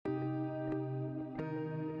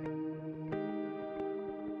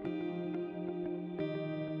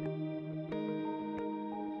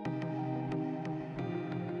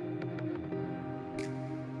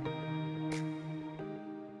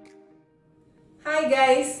Hi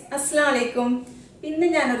guys, Assalamu alaikum. ഇന്ന്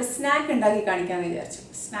ഞാൻ ഒരു സ്നാക്ക് ഉണ്ടാക്കി കാണിക്കാമെന്ന് വിചാരിച്ചു.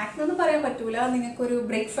 സ്നാക്ക് എന്നൊന്നും പറയാൻ പറ്റൂല, നിങ്ങൾക്ക് ഒരു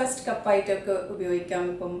ബ്രേക്ക്ഫാസ്റ്റ് കപ്പായിട്ടൊക്കെ ഉപയോഗിക്കാം.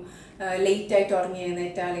 ഇപ്പം ലേറ്റ് ആയിട്ട് ഉറങ്ങി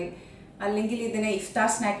എഴുന്നേറ്റാൽ അല്ലെങ്കിൽ ഇതിനെ ഇഫ്താർ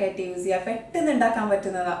സ്നാക്ക് ആയിട്ട് യൂസ് ചെയ്യാം. പെട്ടെന്ന് ഉണ്ടാക്കാൻ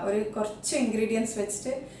പറ്റുന്നതാണ്. ഒരു കുറച്ച് ഇൻഗ്രീഡിയൻസ്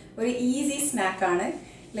വെച്ചിട്ട് ഒരു ഈസി സ്നാക്കാണ്.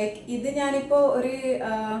 ലൈക്ക് ഇത് ഞാനിപ്പോൾ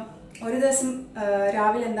ഒരു ദിവസം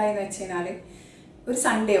രാവിലെ എന്തായെന്ന് വെച്ച് കഴിഞ്ഞാൽ ഒരു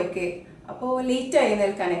സൺഡേ ഒക്കെ അപ്പോൾ ലേറ്റായി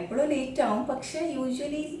എഴുന്നേൽക്കാൻ. എപ്പോഴും ലേറ്റ് ആവും, പക്ഷേ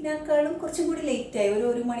യൂഷ്വലിനേക്കാളും കുറച്ചും കൂടി ലേറ്റായി,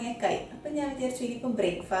 ഒരു മണിയൊക്കെ ആയി. അപ്പം ഞാൻ വിചാരിച്ചു ഇനിയിപ്പം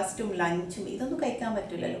ബ്രേക്ക്ഫാസ്റ്റും ലഞ്ചും ഇതൊന്നും കഴിക്കാൻ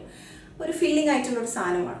പറ്റില്ലല്ലോ, ഒരു ഫീലിംഗ് ആയിട്ടുള്ളൊരു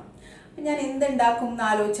സാധനമാണ്. അപ്പം ഞാൻ എന്തുണ്ടാക്കും എന്ന്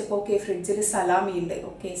ആലോചിച്ചപ്പോൾ ഓക്കെ ഫ്രിഡ്ജിൽ സലാമി ഉണ്ട്.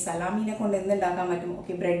 ഓക്കെ സലാമീനെ കൊണ്ട് എന്തുണ്ടാക്കാൻ പറ്റും?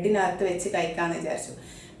 ഓക്കെ ബ്രെഡിനകത്ത് വെച്ച് കഴിക്കാമെന്ന് വിചാരിച്ചു.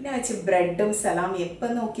 പിന്നെ വെച്ച് ബ്രെഡും സലാമി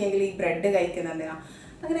എപ്പം നോക്കിയെങ്കിൽ ഈ ബ്രെഡ് കഴിക്കുന്നതിനാണ്.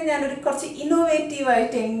 അങ്ങനെ ഞാനൊരു കുറച്ച്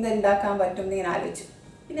ഇന്നോവേറ്റീവായിട്ട് എന്തുണ്ടാക്കാൻ പറ്റും എന്ന് ഞാൻ ആലോചിച്ചു.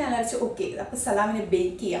 പിന്നെ ഞാൻ ആലോചിച്ചു ഓക്കെ അപ്പോൾ സലാമിനെ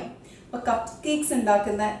ബേക്ക് ചെയ്യാം. അപ്പോൾ കപ്പ് കേക്ക്സ്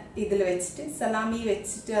ഉണ്ടാക്കുന്ന ഇതിൽ വെച്ചിട്ട് സലാമി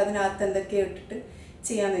വെച്ചിട്ട് അതിനകത്ത് എന്തൊക്കെയോ ഇട്ടിട്ട്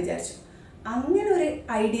ചെയ്യാമെന്ന് വിചാരിച്ചു. അങ്ങനെ ഒരു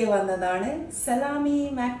ഐഡിയ വന്നതാണ് സലാമി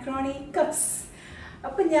മാക്രോണി കപ്സ്.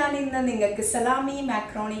 അപ്പം ഞാൻ ഇന്ന് നിങ്ങൾക്ക് സലാമി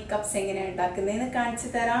മാക്രോണി കപ്സ് എങ്ങനെയാണ് ഉണ്ടാക്കുന്നതെന്ന് കാണിച്ചു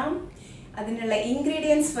തരാം. അതിനുള്ള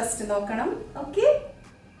ഇൻഗ്രീഡിയൻസ് ഫസ്റ്റ് നോക്കണം. ഓക്കെ,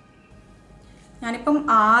 ഞാനിപ്പം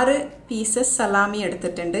 6 പീസസ് സലാമി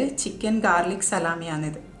എടുത്തിട്ടുണ്ട്. Chicken garlic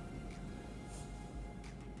സലാമിയാണിത്.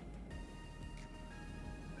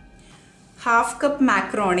 1/2 cup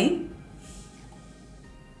macaroni,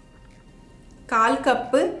 1/4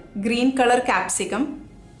 cup green colour capsicum,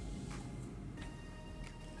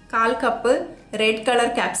 1/4 cup red colour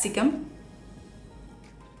capsicum,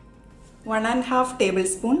 1.5 table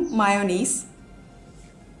spoon mayonnaise,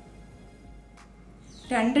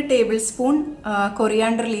 2 table spoon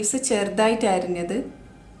coriander leaves ചെറുതായിട്ട് അരിഞ്ഞത്,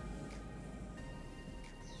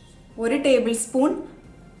 1 table spoon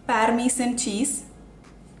പാർമീസൻ cheese,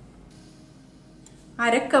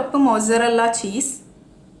 1/2 cup mozzarella cheese,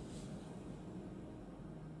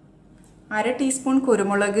 1/2 teaspoon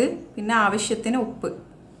കുരുമുളക്, പിന്നെ ആവശ്യത്തിന് ഉപ്പ്.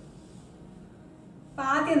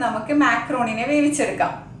 ആദ്യം നമുക്ക് മാക്രോണിനെ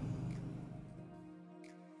വേവിച്ചെടുക്കാം.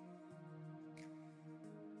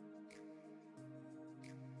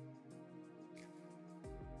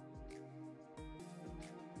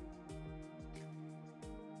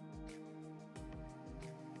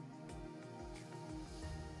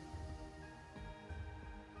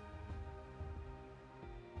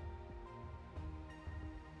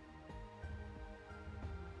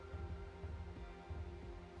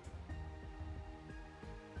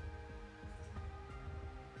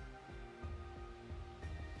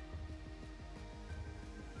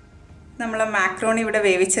 നമ്മളെ മാക്രോണി ഇവിടെ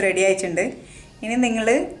വേവിച്ച് റെഡി ആയിട്ടുണ്ട്. ഇനി നിങ്ങൾ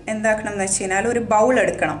എന്താക്കണം എന്ന് വെച്ച് കഴിഞ്ഞാൽ ഒരു ബൗൾ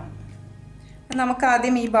എടുക്കണം. നമുക്ക്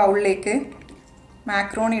ആദ്യം ഈ ബൗളിലേക്ക്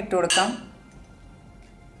മാക്രോണി ഇട്ട് കൊടുക്കാം.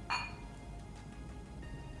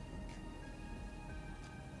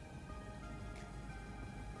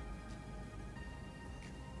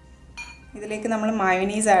 ഇതിലേക്ക് നമ്മൾ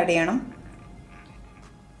മയോണീസ് ആഡ് ചെയ്യണം.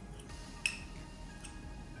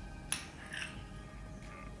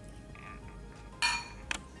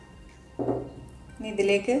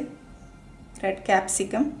 ഇതിലേക്ക് red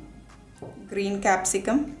capsicum, green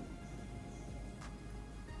capsicum,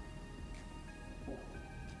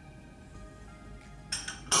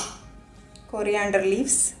 coriander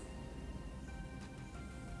leaves,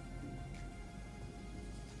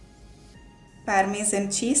 പാർമീസൻ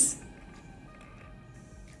cheese,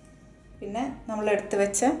 പിന്നെ നമ്മൾ എടുത്ത്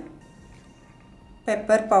വെച്ച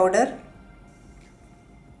പെപ്പർ പൗഡർ,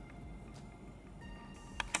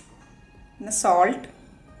 പിന്നെ സോൾട്ട്.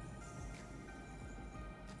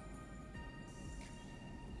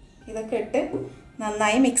 ഇതൊക്കെ ഇട്ട്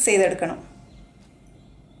നന്നായി മിക്സ് ചെയ്തെടുക്കണം.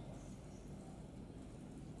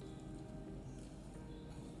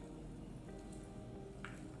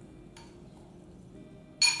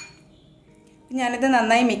 ഞാനിത്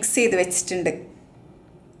നന്നായി മിക്സ് ചെയ്ത് വെച്ചിട്ടുണ്ട്.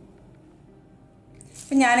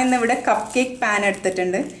 അപ്പം ഞാനിന്നിവിടെ കപ്പ് കേക്ക് പാൻ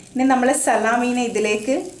എടുത്തിട്ടുണ്ട്. ഇനി നമ്മൾ സലാമീനെ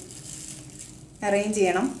ഇതിലേക്ക് അറേഞ്ച്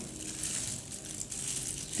ചെയ്യണം.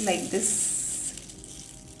 like this.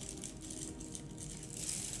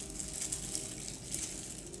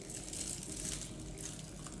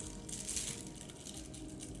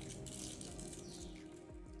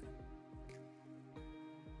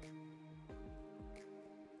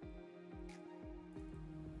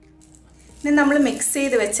 ഇനി നമ്മൾ മിക്സ്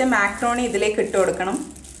ചെയ്ത് വെച്ച മാക്രോണി ഇതിലേക്ക് ഇട്ട് കൊടുക്കണം.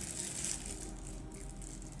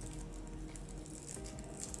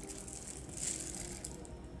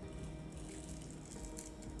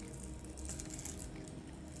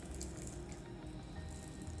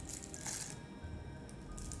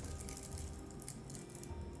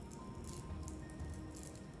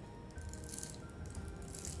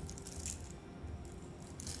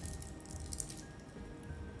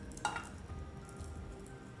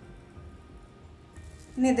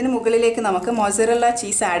 ഇനി ഇതിന് മുകളിലേക്ക് നമുക്ക് മൊസറല്ല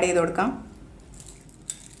ചീസ് ആഡ് ചെയ്ത് കൊടുക്കാം.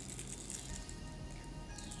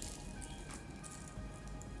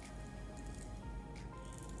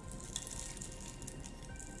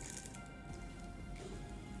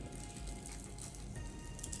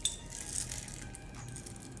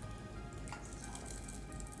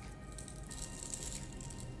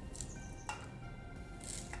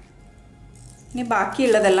 ഇനി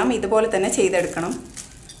ബാക്കിയുള്ളതെല്ലാം ഇതുപോലെ തന്നെ ചെയ്തെടുക്കണം.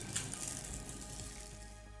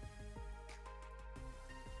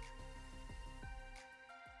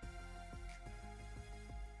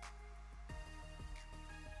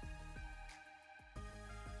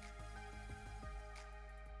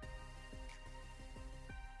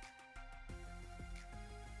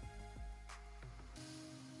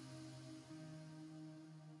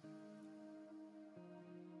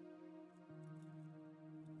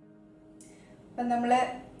 അപ്പം നമ്മൾ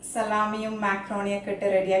സലാമിയും മാക്രോണിയൊക്കെ ഇട്ട്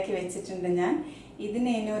റെഡിയാക്കി വെച്ചിട്ടുണ്ട്. ഞാൻ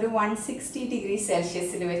ഇതിനെ ഇനി ഒരു 160 ഡിഗ്രി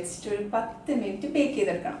സെൽഷ്യസിൽ വെച്ചിട്ട് ഒരു 10 മിനിറ്റ് ബേക്ക്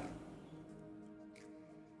ചെയ്തെടുക്കണം.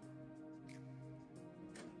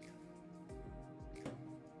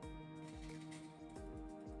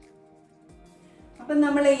 അപ്പം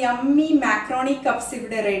നമ്മൾ യമ്മി മാക്രോണി കപ്സ്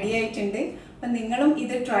ഇവിടെ റെഡി ആയിട്ടുണ്ട്. അപ്പം നിങ്ങളും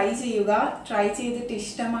ഇത് ട്രൈ ചെയ്യുക. ട്രൈ ചെയ്തിട്ട്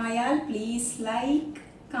ഇഷ്ടമായാൽ പ്ലീസ് ലൈക്ക്,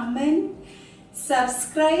 കമൻറ്റ്,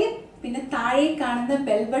 സബ്സ്ക്രൈബ്, പിന്നെ താഴെ കാണുന്ന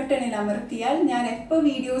ബെൽ ബട്ടണിൽ അമർത്തിയാൽ ഞാൻ എപ്പോൾ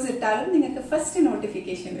വീഡിയോസ് ഇട്ടാലും നിങ്ങൾക്ക് ഫസ്റ്റ്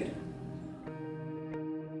നോട്ടിഫിക്കേഷൻ വരും.